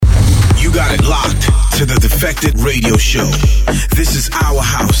You got it locked to the Defected Radio Show. This is our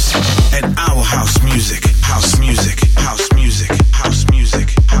house and our house music. House music, house music, house music,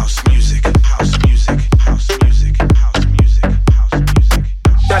 house music, house music, house music, house music, house music.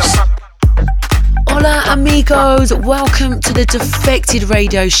 Hola amigos, welcome to the Defected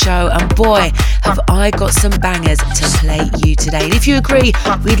Radio Show, and boy have I got some bangers to play you today. And if you agree,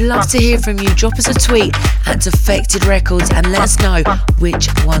 we'd love to hear from you. Drop us a tweet at Defected Records and let us know which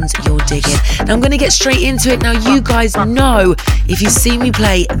ones you're digging. Now I'm going to get straight into it. Now you guys know, if you see me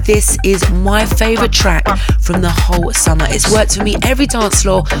play, this is my favourite track from the whole summer. It's worked for me every dance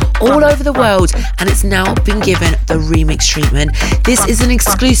floor all over the world, and it's now been given the remix treatment. This is an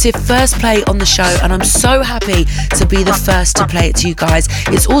exclusive first play on the show, and I'm so happy to be the first to play it to you guys.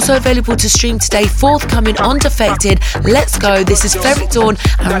 It's also available to stream today, forthcoming on Defected. Let's go. This is Ferric Dawn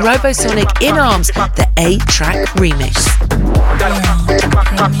and Robosonic In Arms, the 8-track remix.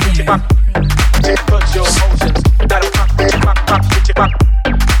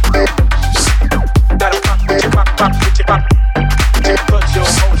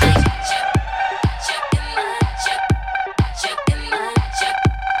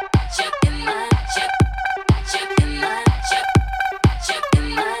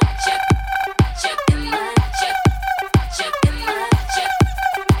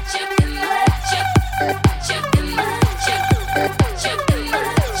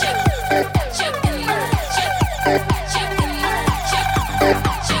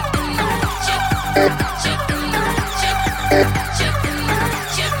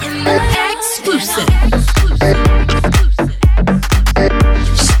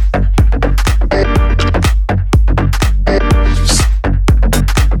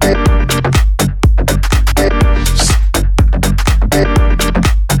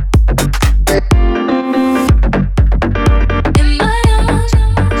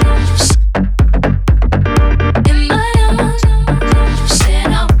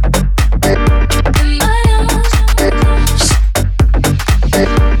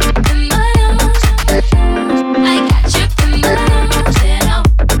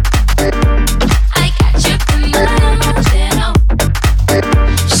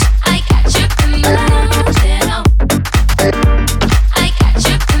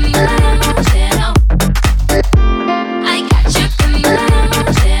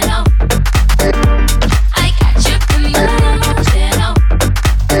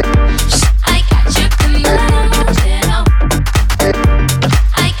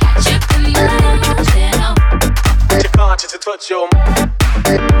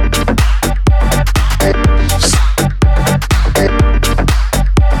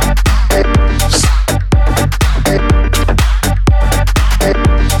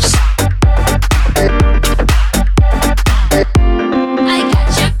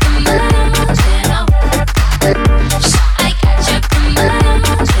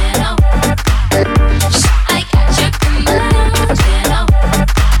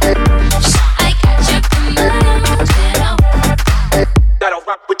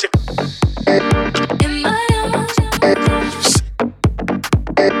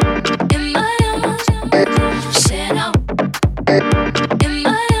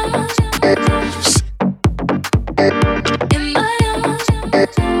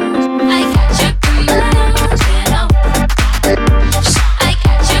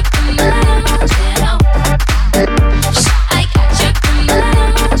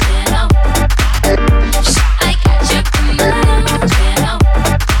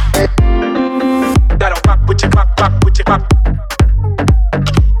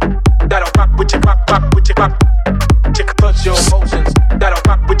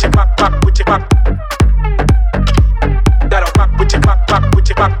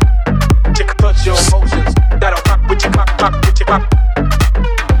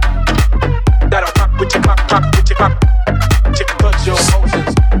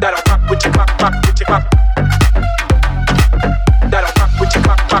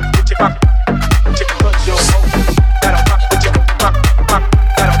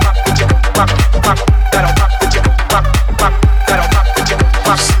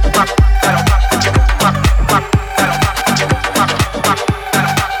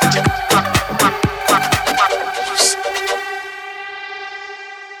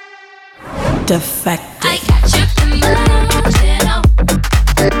 Defected. I got you in my mountain.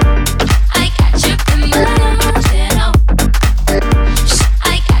 I got you in my mountain.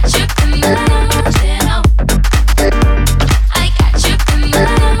 I got you in my mountain. I got you in my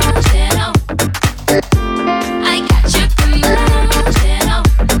mountain. I got you in my mountain.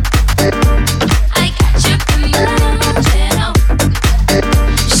 I got you in my mountain.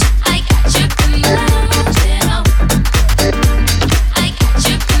 I got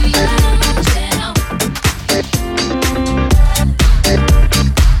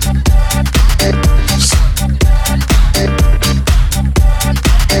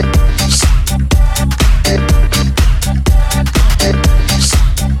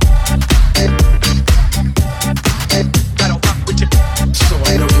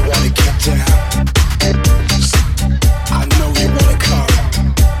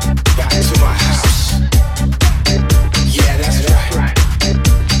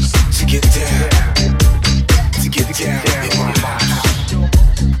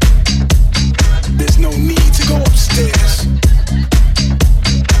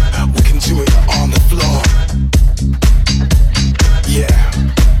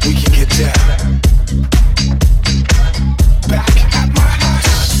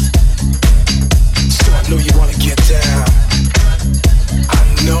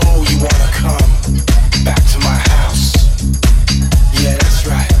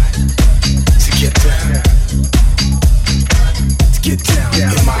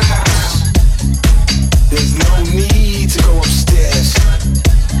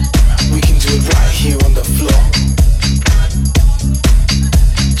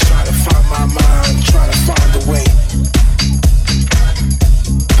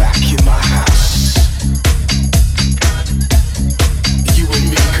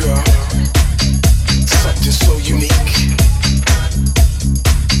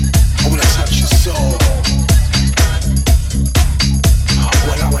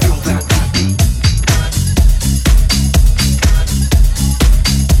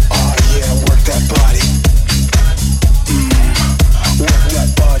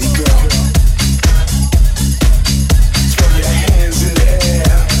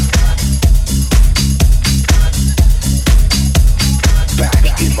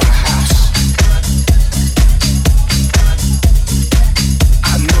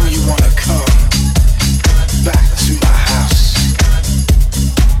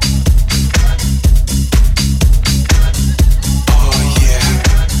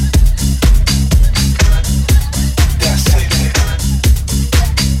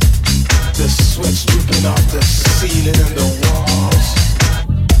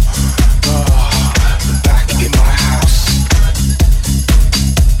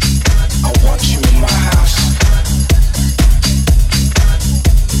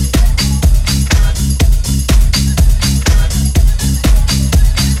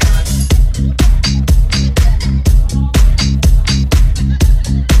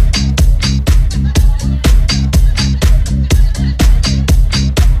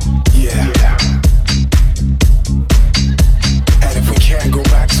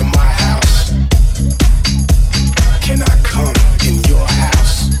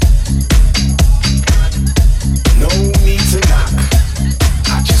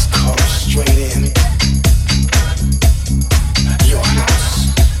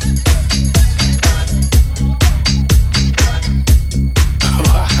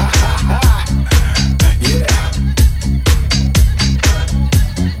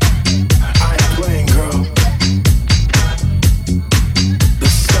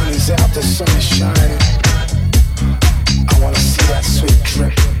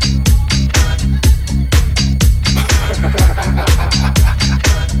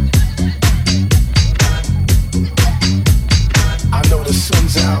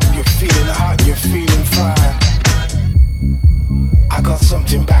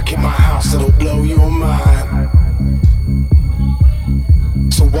rocking back in my house, it'll blow your mind.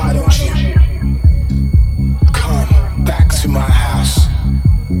 So why don't you come back to my house?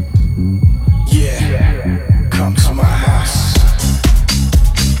 Yeah, come to my house.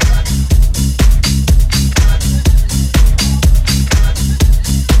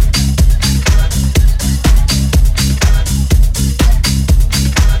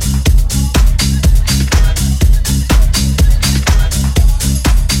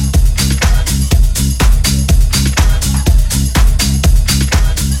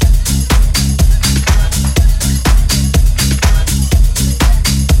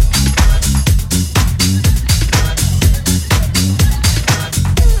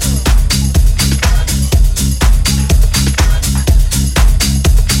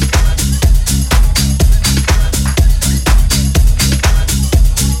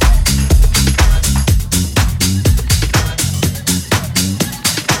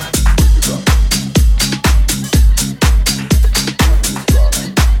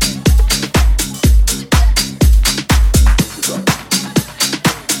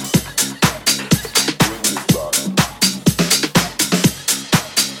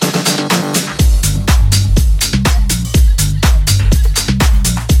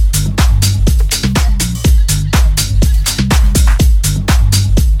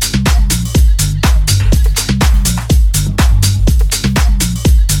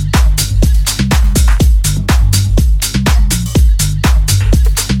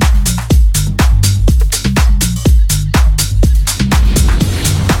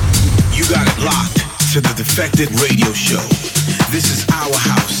 Defected Radio Show. This is our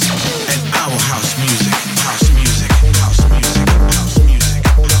house and our house music. House music. House music. House music.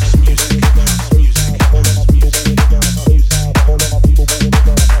 House music. House music. House music. House music. All of my people bring it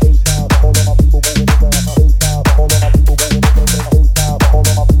down. All of my people bring it down. All of my people bring it down. All of my people bring it down.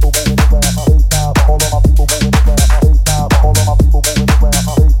 All of my people bring it down. All of my people bring it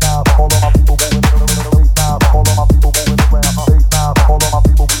down. All of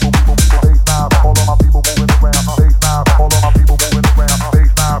my people bring it down. All of my people bring it down. All of my people bring it down. All of my people moving around, baseline. All of my people moving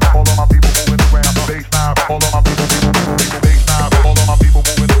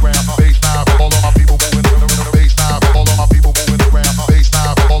around, baseline. All of my people moving around, baseline. All of my people moving baseline. All of my people moving around, baseline.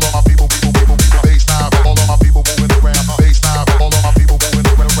 All of my people moving baseline. All of my people moving around, baseline.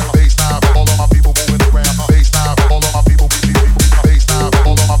 All of my people baseline. All of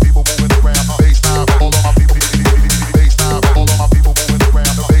my people moving around, baseline. All of my people moving around, baseline. All of my people moving around, baseline. All of my people baseline. All of my people moving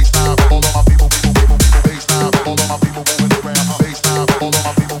around, baseline. All of my people baseline. All of my people moving around, baseline. All of my people baseline. All of my people moving around, baseline. All of my people baseline. All of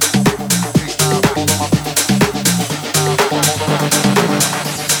my people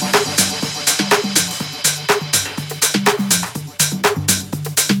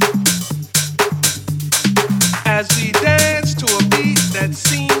as we dance to a beat that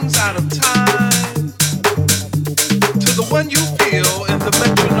seems out of time, to the one you feel in the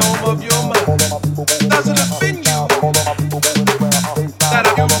metronome of your mind. Does it offend you that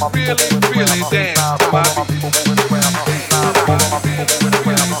you really, really dance to my beat?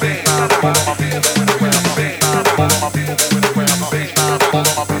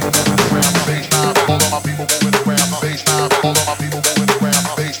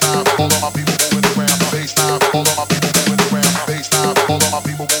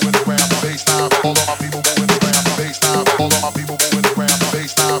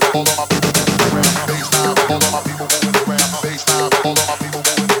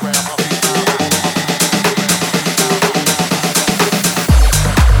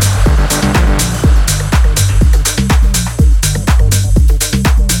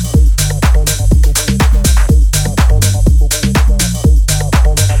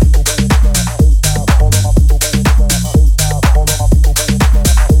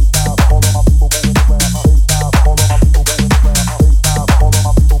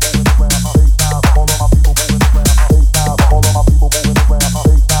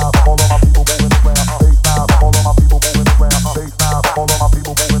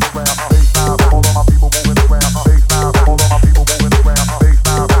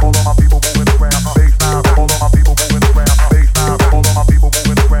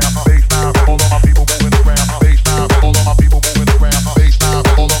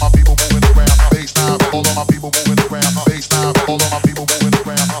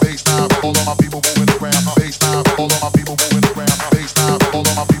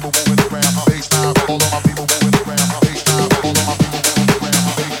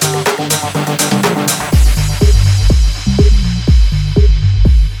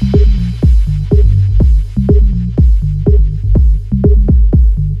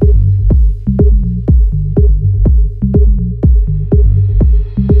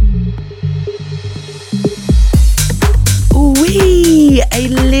 a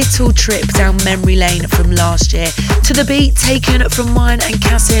little trip down memory lane from last year to the beat taken from mine and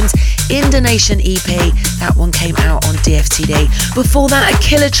Kasim's Indonesian EP. That one came out on DFTD. Before that, a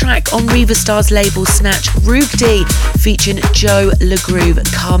killer track on Riva Star's label Snatch, Roogdi, featuring Joe LeGroove,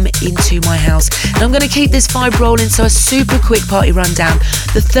 Come Into My House. And I'm going to keep this vibe rolling, so a super quick party rundown.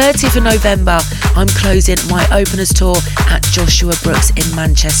 The 30th of November, I'm closing my openers tour at Joshua Brooks in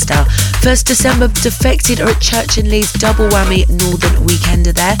Manchester. 1st December, Defected are at Church and Lee's Double Whammy Northern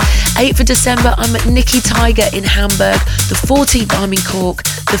Weekender there. 8th of December, I'm at Nicky Tiger in Hamburg. The 14th, I'm in Cork.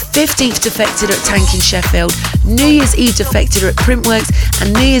 The 15th, Defected are at Tank in Sheffield. New Year's Eve, Defected are at Printworks.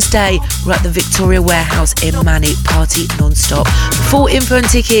 And New Year's Day, we're at the Victoria Warehouse in Manny. Party non-stop. For full info and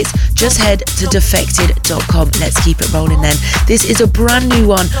tickets, just head to defected.com. Let's keep it rolling then. This is a brand new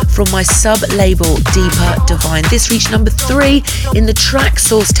one from my sub-label Deeper Divine. This reached number 3 in the Track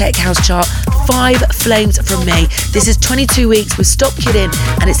Source Tech House chart. 5 flames from me. This is 22 Weeks with Stop Kidding,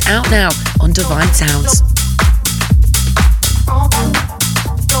 and it's out now on Divine Sounds.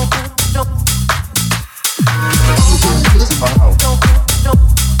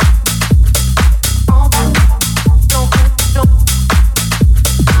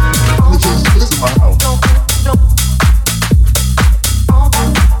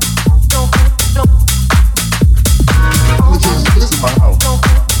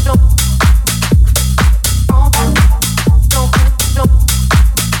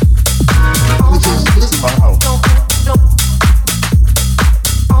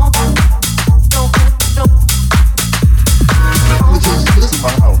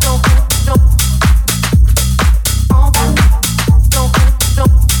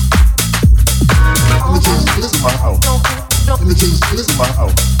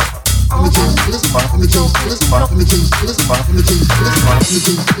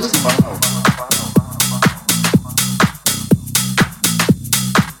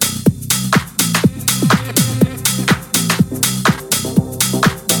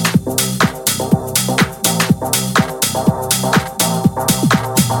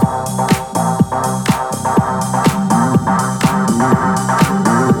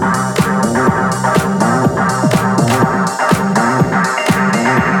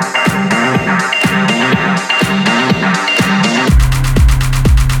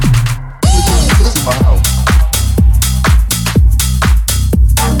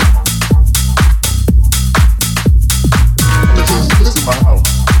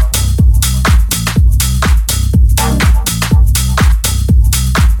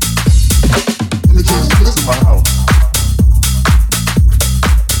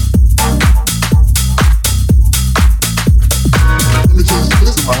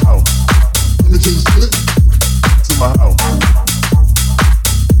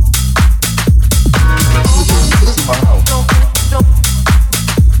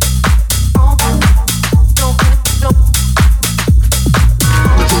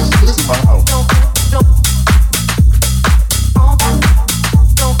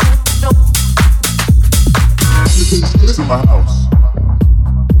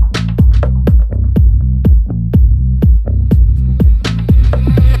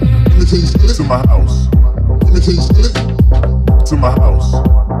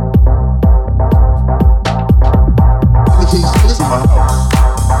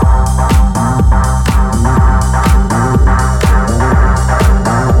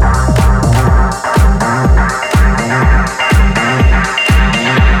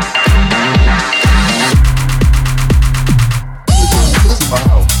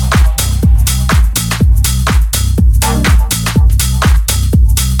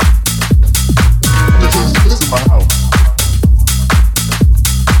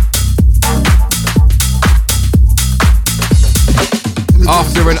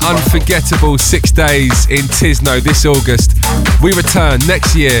 Unforgettable 6 days in Tisno this August, we return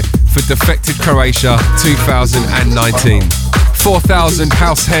next year for Defected Croatia 2019. 4,000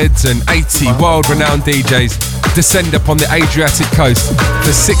 house heads and 80 world-renowned DJs descend upon the Adriatic coast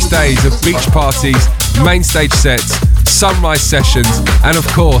for 6 days of beach parties, main stage sets, sunrise sessions, and of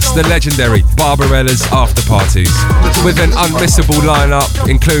course the legendary Barbarella's after parties. With an unmissable lineup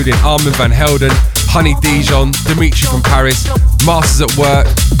including Armin van Helden, Honey Dijon, Dimitri from Paris, Masters at Work,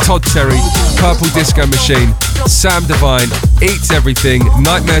 Todd Terry, Purple Disco Machine, Sam Divine, Eats Everything,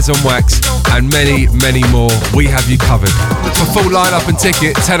 Nightmares on Wax, and many, many more. We have you covered. For full lineup and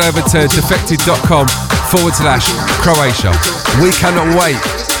tickets, head over to defected.com/Croatia. We cannot wait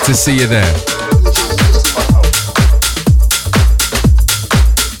to see you there.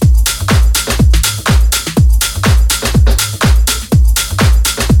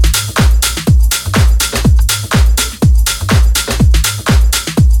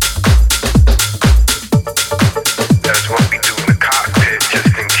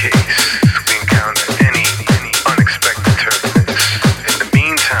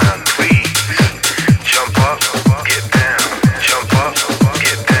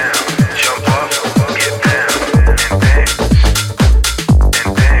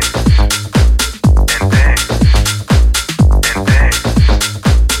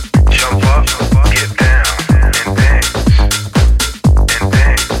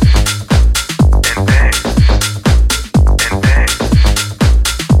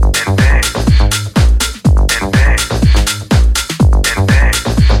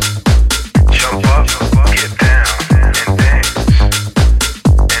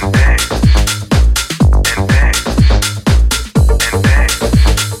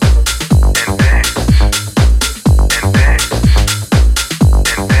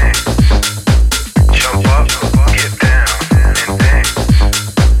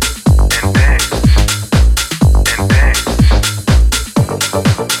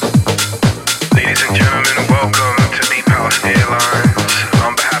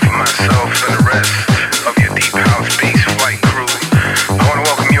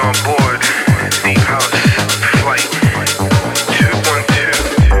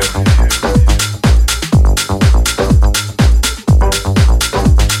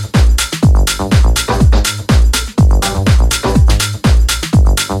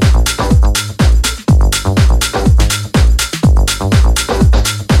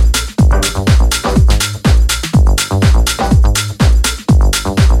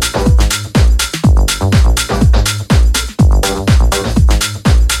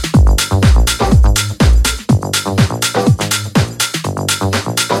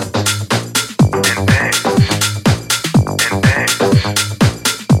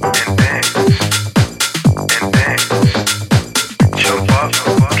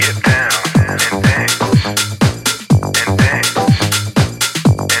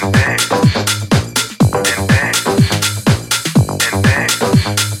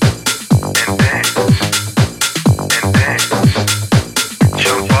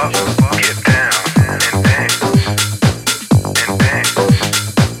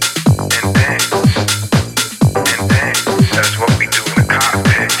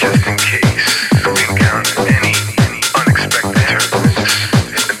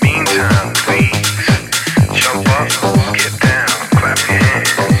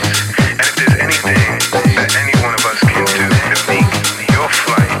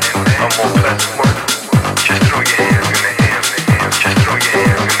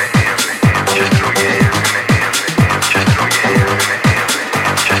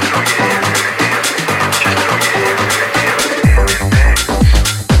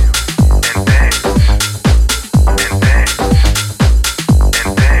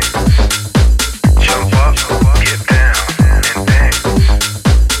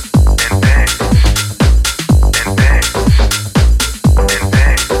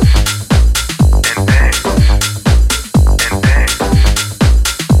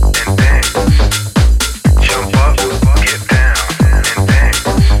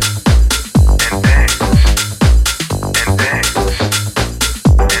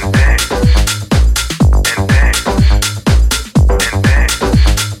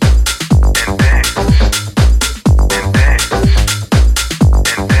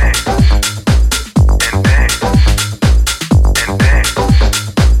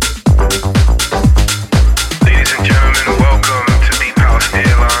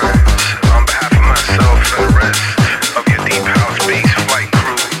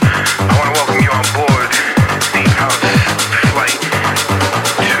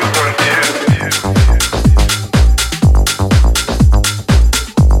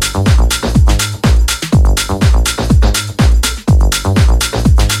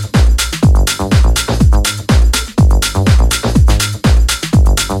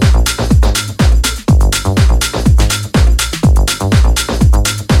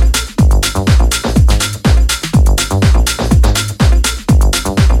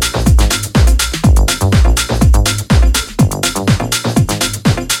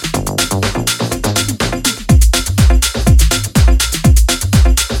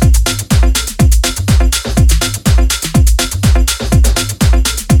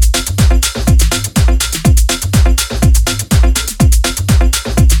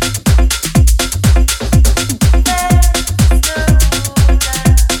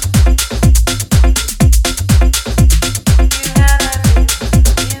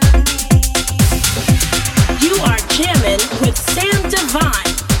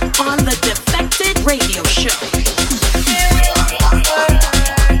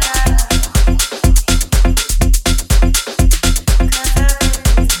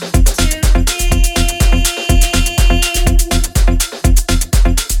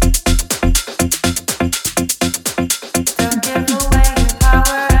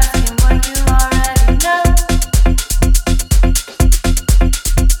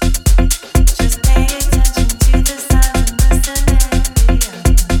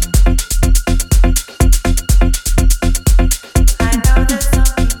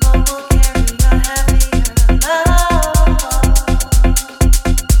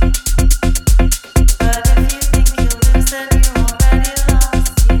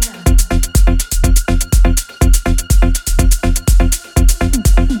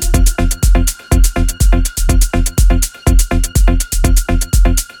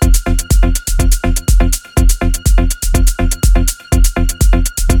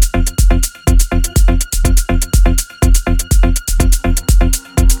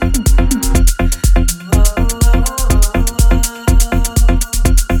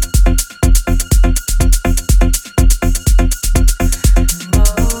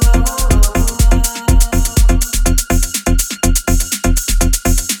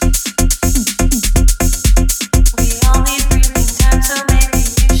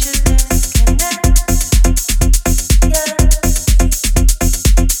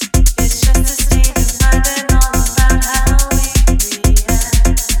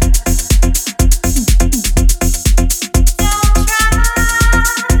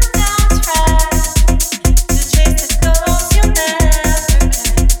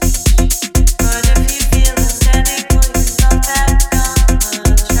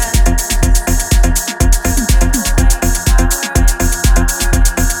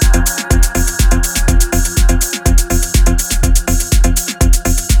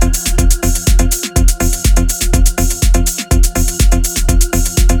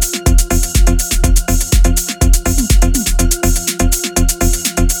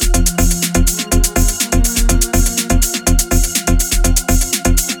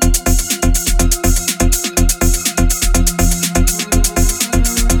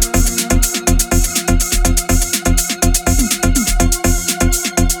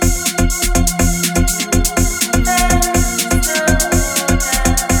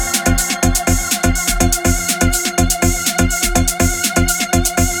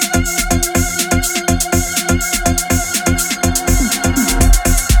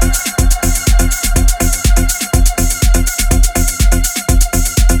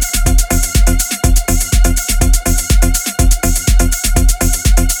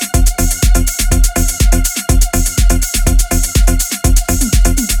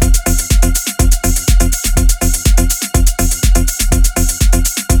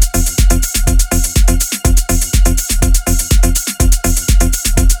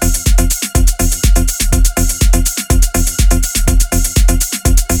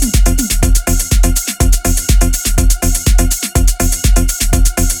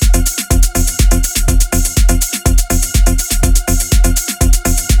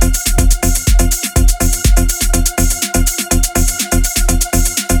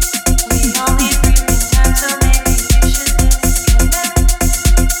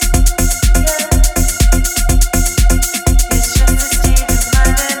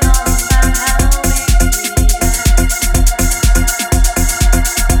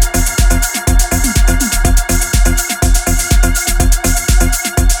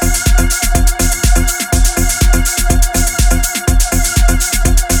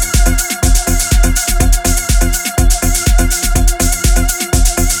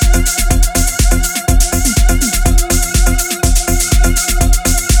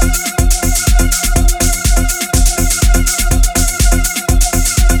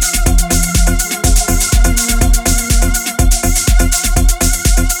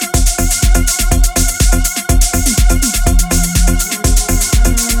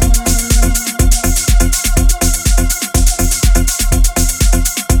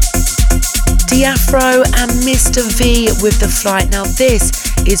 Afro and Mr. V with The Flight. Now this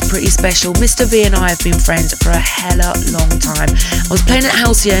is pretty special. Mr. V and I have been friends for a hella long time. I was playing at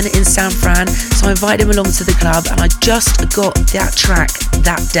Halcyon in San Fran, so I invited him along to the club and I just got that track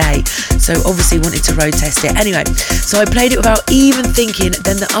that day, so obviously wanted to road test it. Anyway, so I played it without even thinking,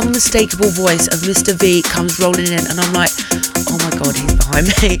 then the unmistakable voice of Mr. V comes rolling in and I'm like, oh my god, he's behind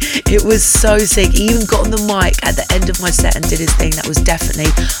me. It was so sick. He even got on the mic at the end of my set and did his thing. That was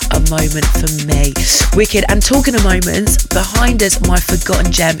definitely a moment for me. Wicked. And talking of moments, behind us, my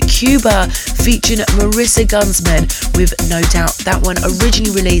forgotten gem, Cuba, featuring Marissa Gunsman with No Doubt. That one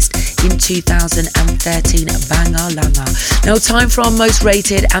originally released in 2013. Banger Langa. Now time for our most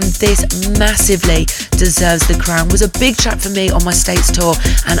rated, and this massively deserves the crown. Was a big track for me on my States tour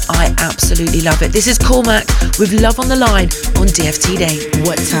and I absolutely love it. This is Cormac with Love on the Line on DFT Day.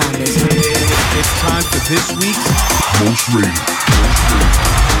 What time is it? It's time for this week's Most Rated.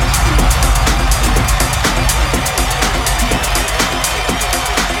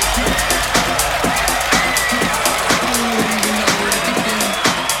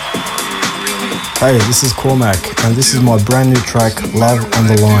 Hey, this is Cormac, and this is my brand new track, Love on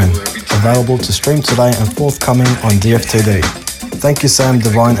the Line, available to stream today and forthcoming on DFTD. Thank you Sam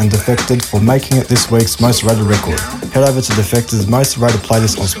Divine and Defected for making it this week's most rated record. Head over to Defected's most rated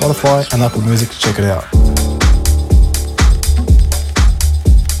playlist on Spotify and Apple Music to check it out.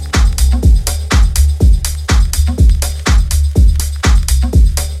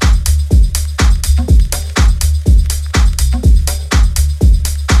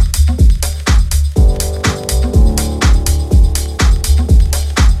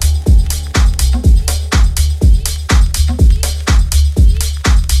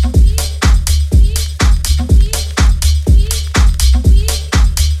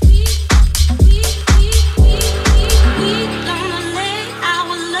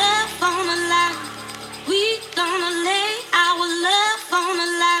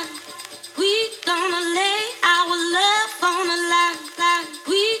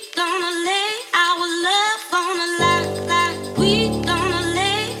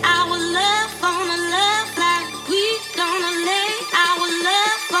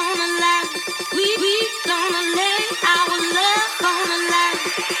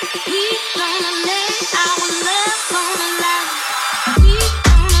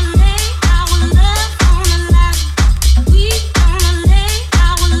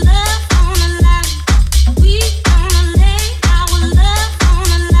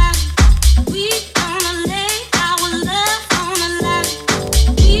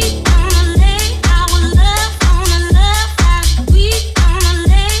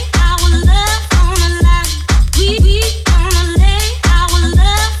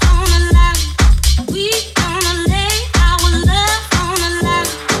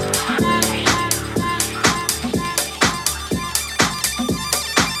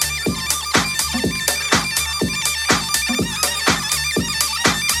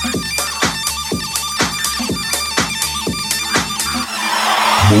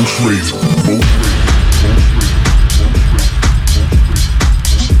 Most rated.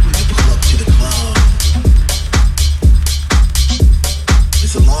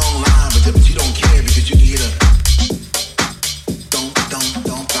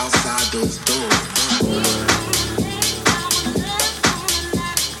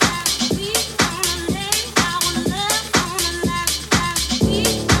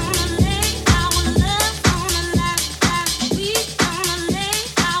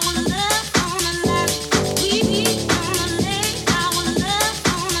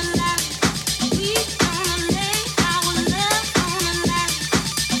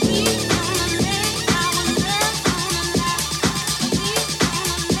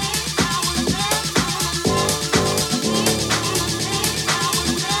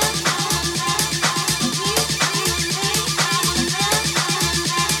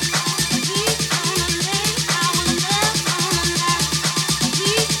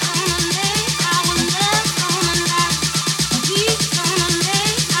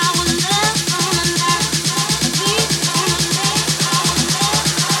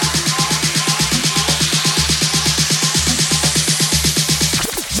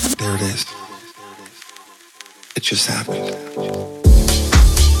 Just happened.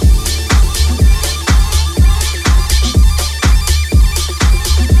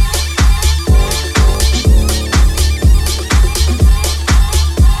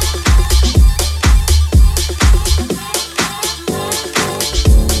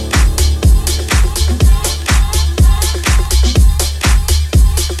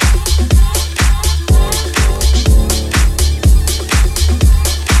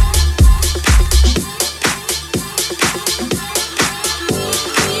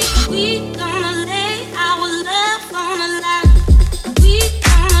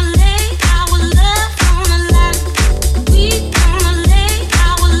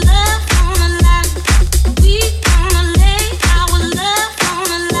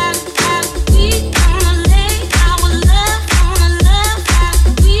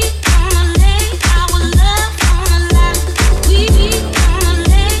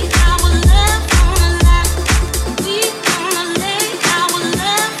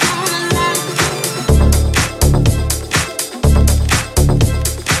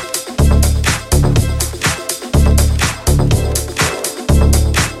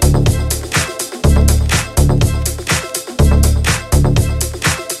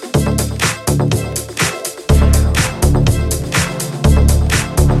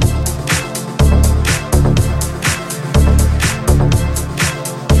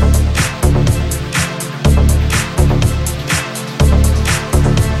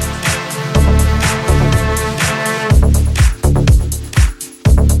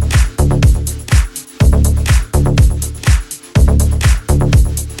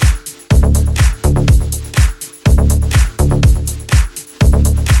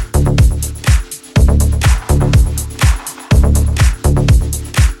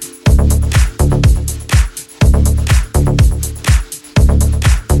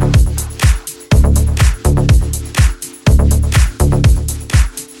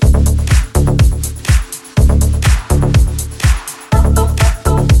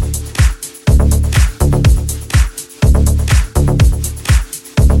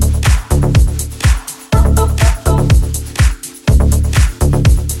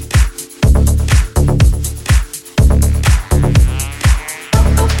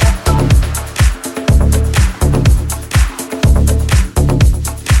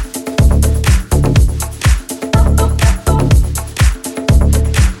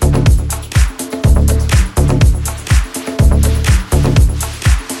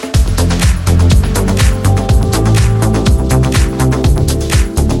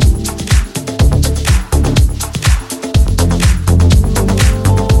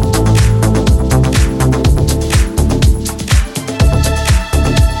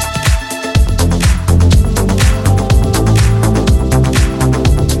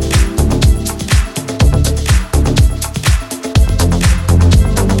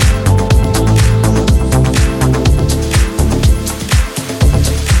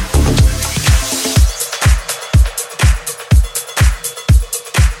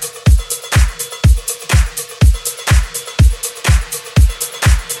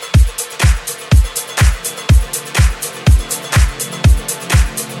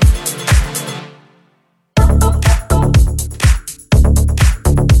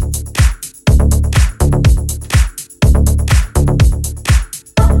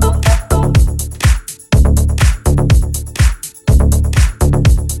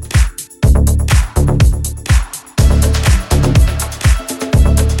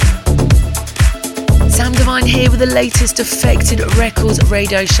 Divine here with the latest Defected Records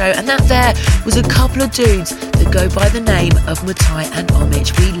radio show, and that there was a couple of dudes that go by the name of Mutai and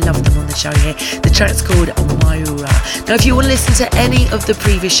Homage. We love them on the show here. The track's called Mayura. Now if you want to listen to any of the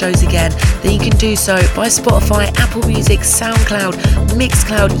previous shows again, then you can do so by Spotify, Apple Music, SoundCloud,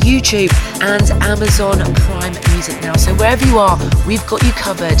 Mixcloud, YouTube and Amazon Prime Music now. So wherever you are, we've got you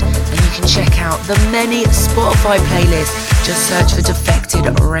covered, and you can check out the many Spotify playlists. Just search for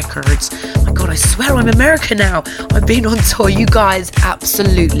Defected Records. My God, I swear I'm American now. I've been on tour. You guys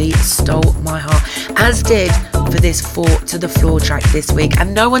absolutely stole my heart, as did for this 4 to the Floor track this week.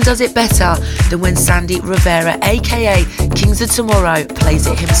 And no one does it better than when Sandy Rivera, aka Kings of Tomorrow, plays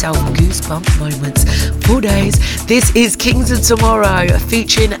it himself. Goosebump moments. 4 days. This is Kings of Tomorrow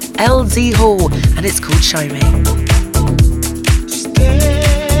featuring LZ Hall, and it's called Show Me.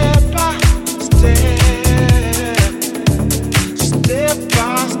 Step by step. Step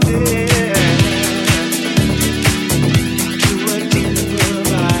by step.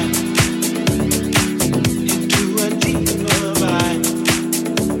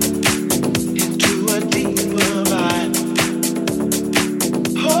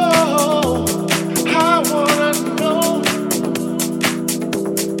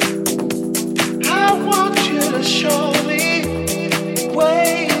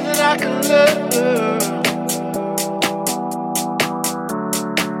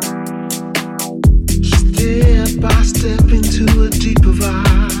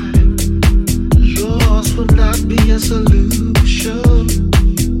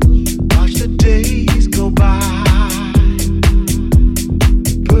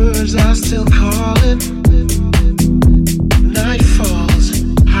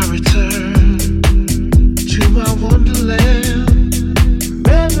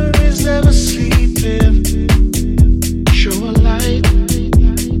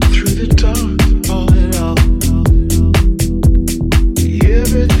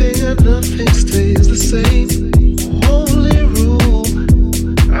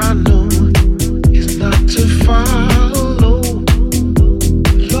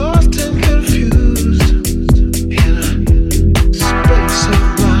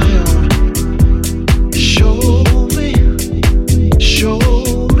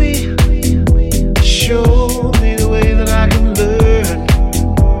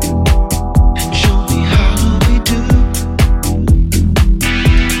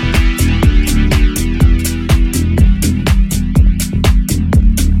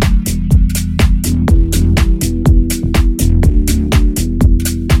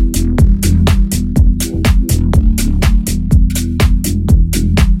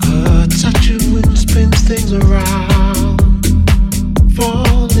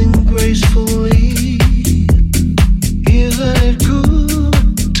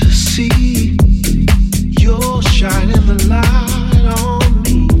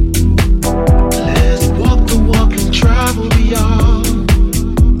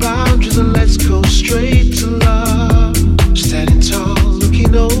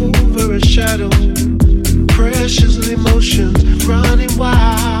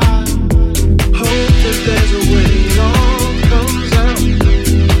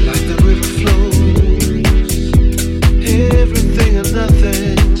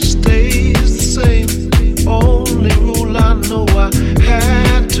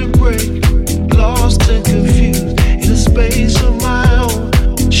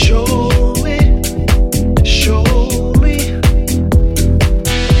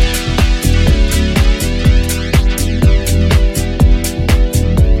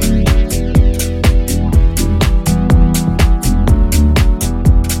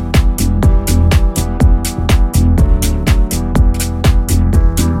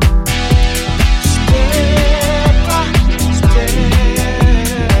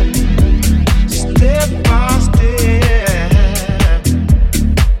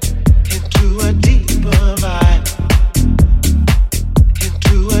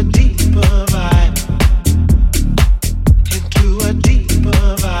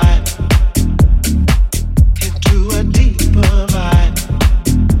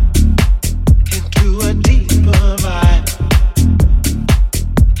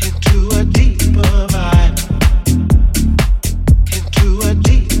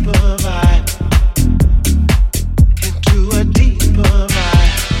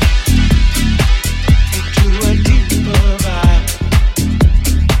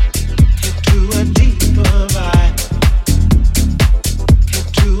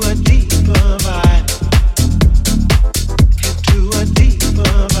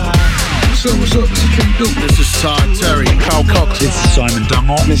 Scoop. This is Todd Terry. Carl Cox. This is Simon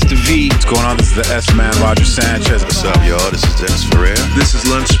Dunmore. Mr. V. What's going on? This is the S-Man, Roger Sanchez. What's up, y'all? This is Dennis Ferrer. This is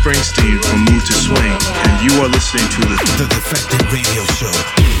Lon Springsteen from Mood to Swing, and you are listening to The Defected Radio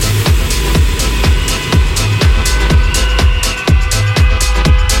Show.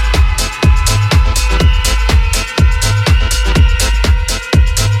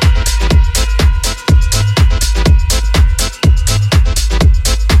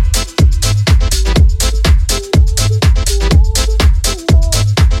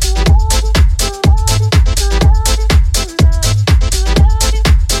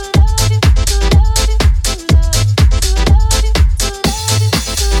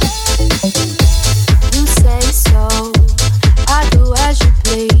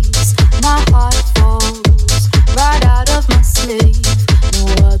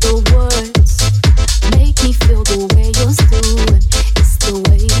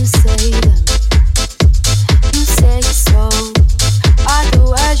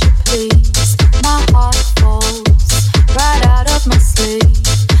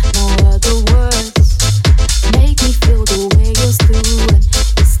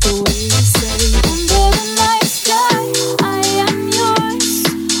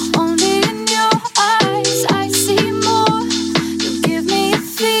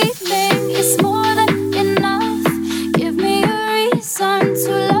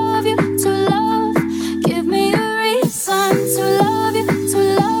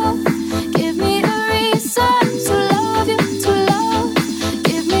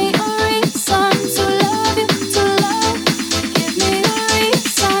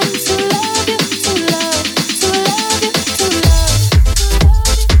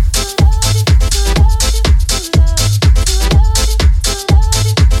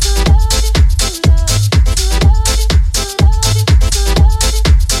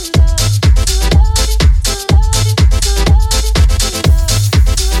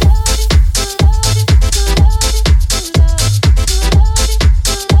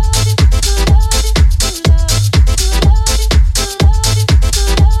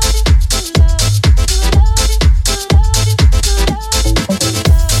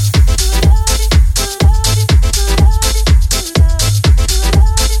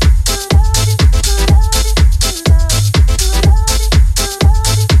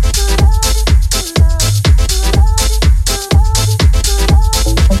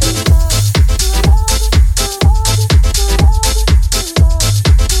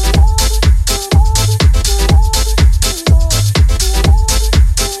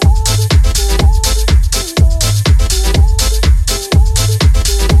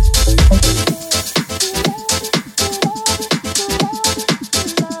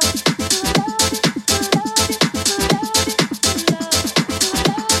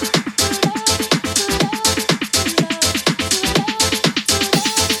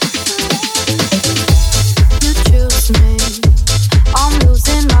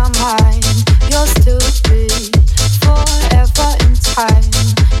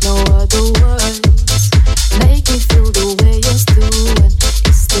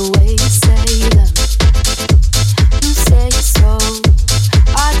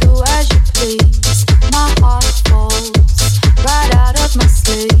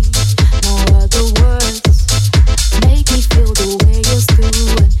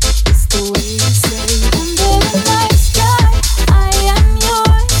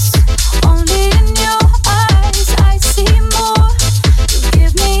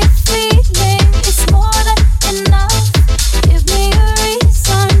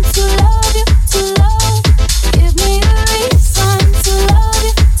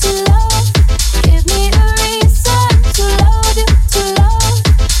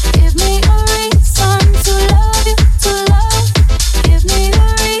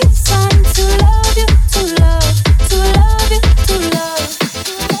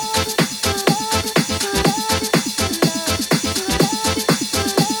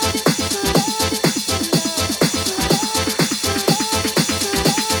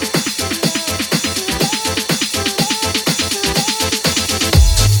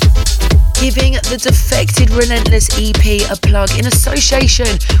 giving the Defected Relentless EP a plug in association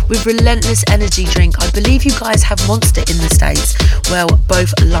with Relentless Energy Drink. I believe you guys have Monster in the States. Well,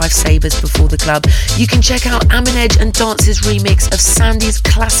 both lifesavers before the club. You can check out Amin Edge and Dance's remix of Sandy's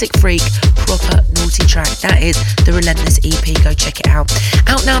classic Freak, proper naughty track. That is the Relentless EP. Go check it out.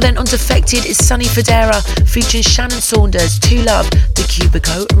 Out now then on Defected is Sonny Fodera featuring Shannon Saunders, To Love, the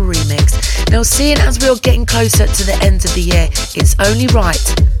Cubico remix. Now, seeing as we are getting closer to the end of the year, it's only right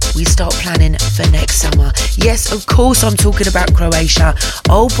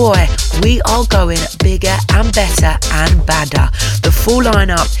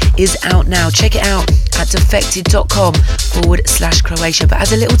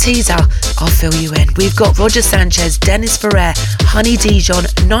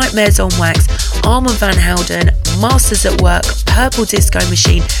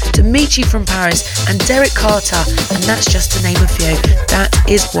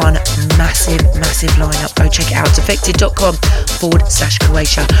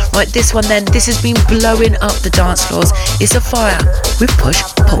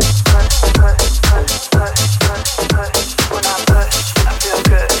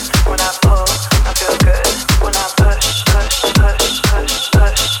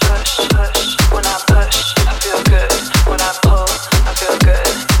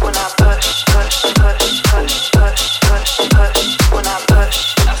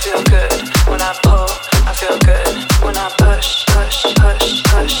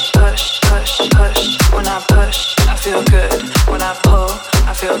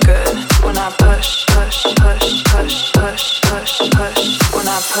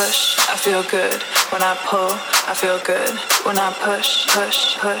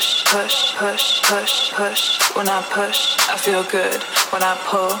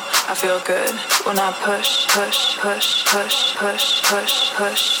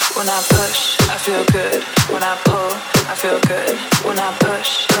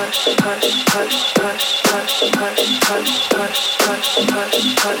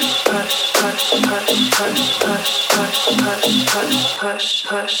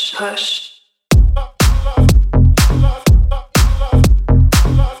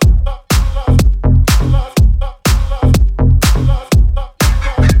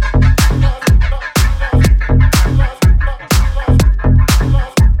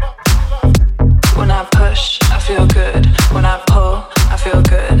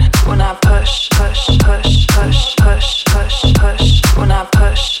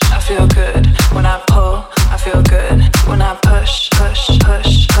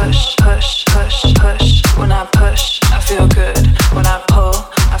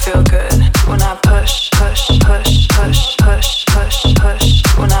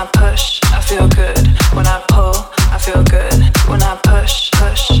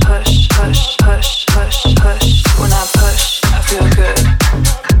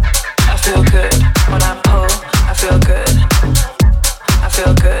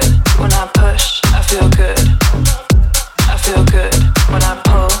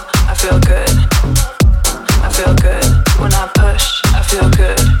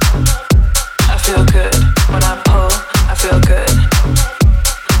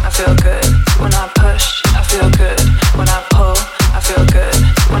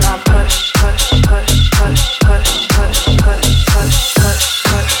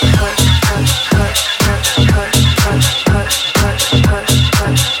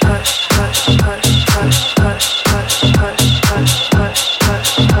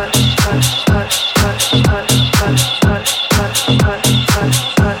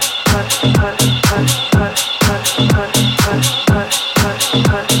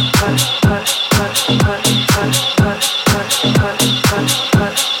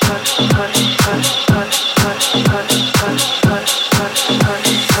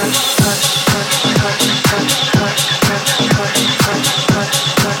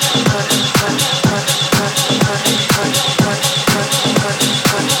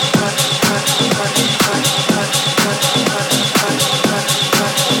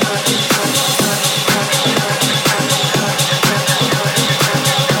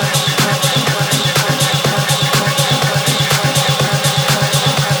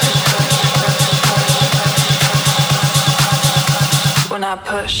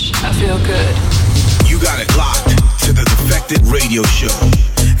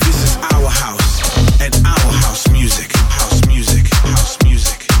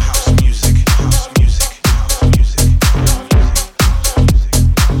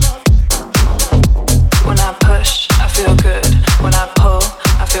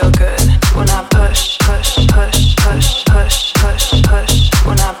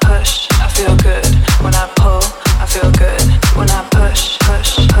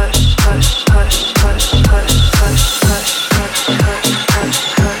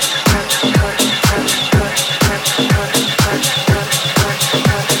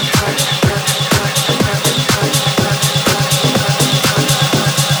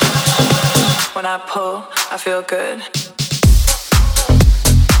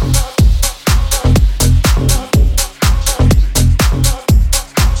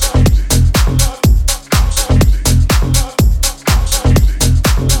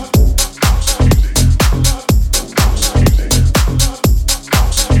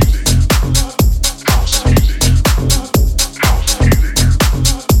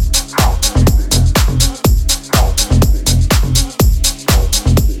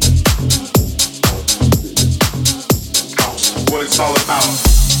all about.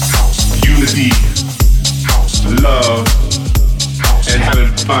 Unity, love, and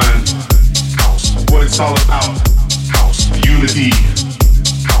having fun. What it's all about. Unity,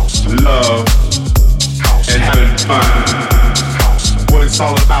 love, and having fun. What it's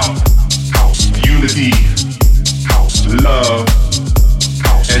all about. Unity, love,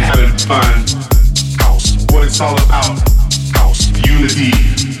 and having fun. What it's all about. Unity,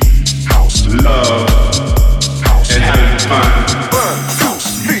 love, and having fun.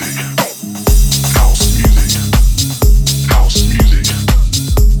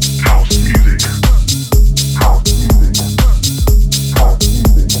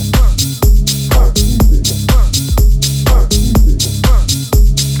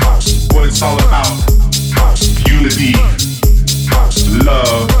 It's all about unity,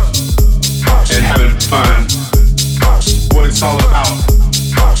 love, and having fun. What it's all about,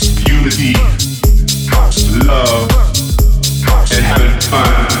 unity, love, and having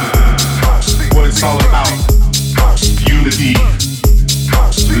fun. What it's all about, unity,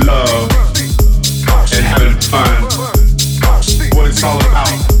 love, and having fun. What it's all about,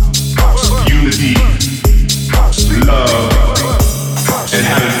 unity, love, and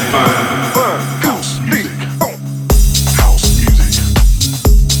having fun.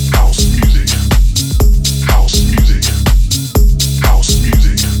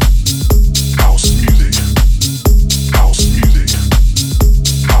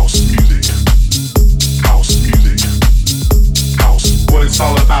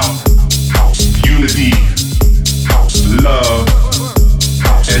 All about unity, love,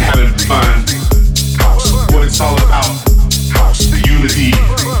 and having fun. What it's all about, unity,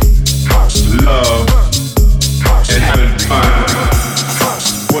 love, and having fun.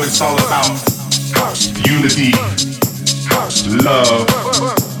 What it's all about, unity, love,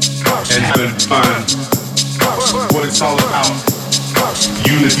 and having fun. What it's all about,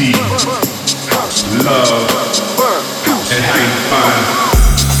 unity, love, and having fun.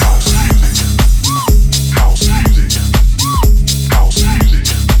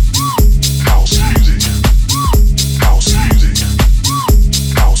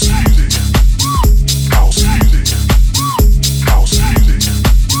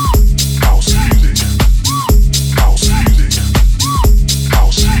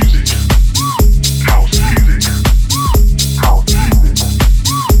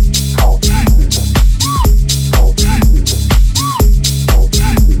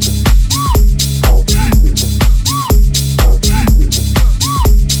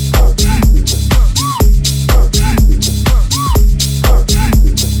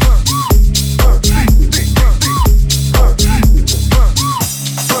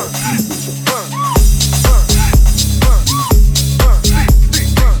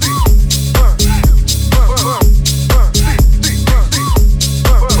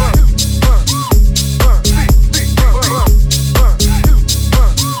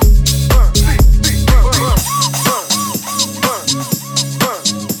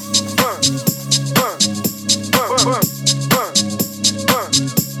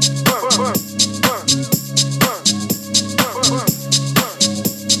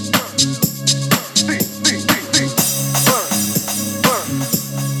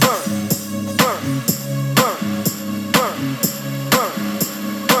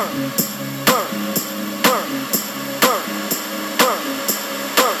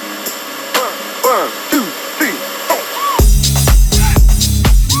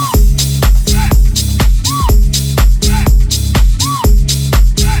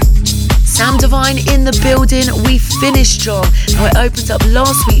 In the building, we finished strong. Now it opens up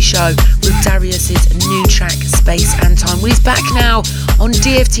last week's show with Darius's new track Space and Time. Well, he's back now on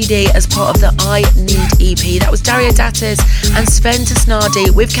DFTD as part of the I Need EP. That was Dario Datas and Sven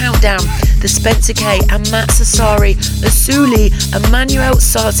Tasnadi with Countdown, the Spencer K and Matt Sassari, Asuli, Emmanuel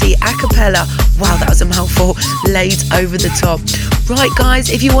Sati, a cappella. Wow, that was a mouthful, laid over the top. Right guys,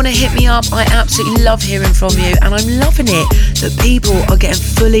 if you want to hit me up, I absolutely love hearing from you, and I'm loving it that people are getting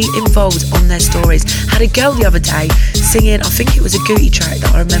fully involved on their stories. Had a girl the other day singing, I think it was a Gucci track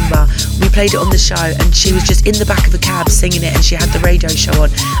that I remember. We played it on the show and she was just in the back of a cab singing it, and she had the radio show on.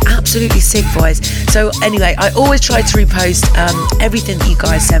 Absolutely sick voice. So anyway, I always try to repost everything that you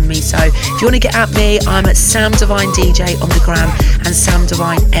guys send me. So if you want to get at me, I'm at Sam Divine DJ on the gram and Sam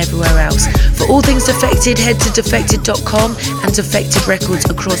Divine everywhere else. For all things Defected, head to defected.com and Defected Records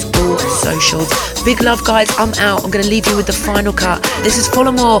across all socials. Big love guys, I'm out. I'm going to leave you with the final cut. This is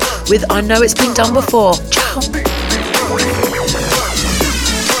Follow More with I Know It's Been Done Before. Ciao.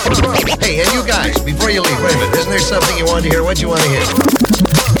 Hey, and you guys, before you leave, wait a minute, isn't there something you wanted to hear? What do you want to hear?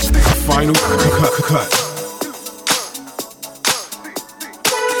 Final cut.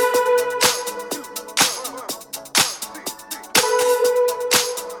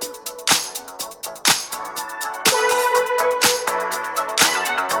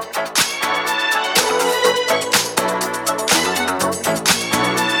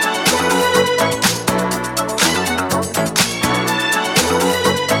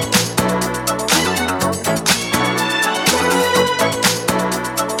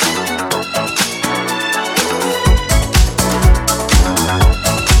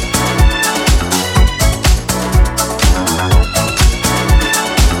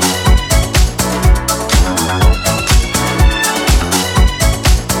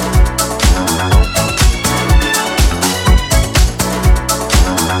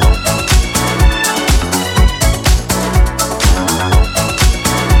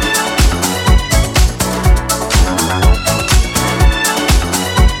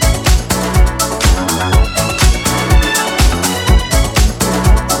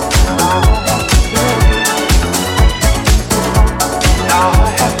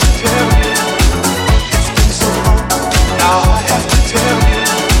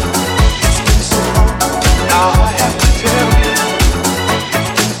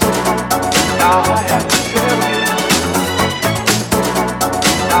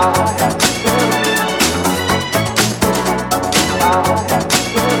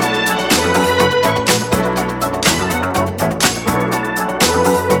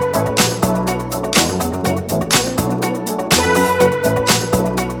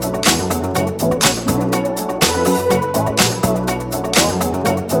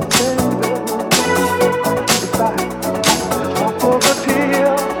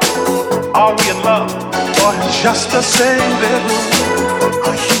 just the same bedroom.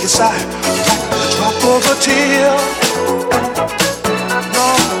 I hear your sigh like the drop of a tear. No,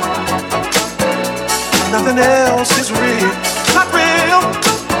 nothing else is real. Not real.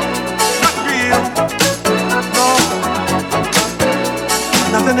 Not real. No,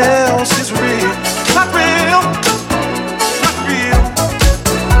 nothing else is real. Not real. Not real.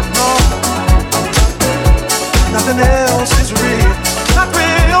 No, nothing else is real. Not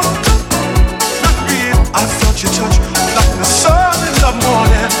real. Not real. I felt your touch like the sun in the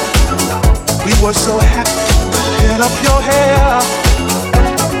morning. We were so happy. Pin up your hair.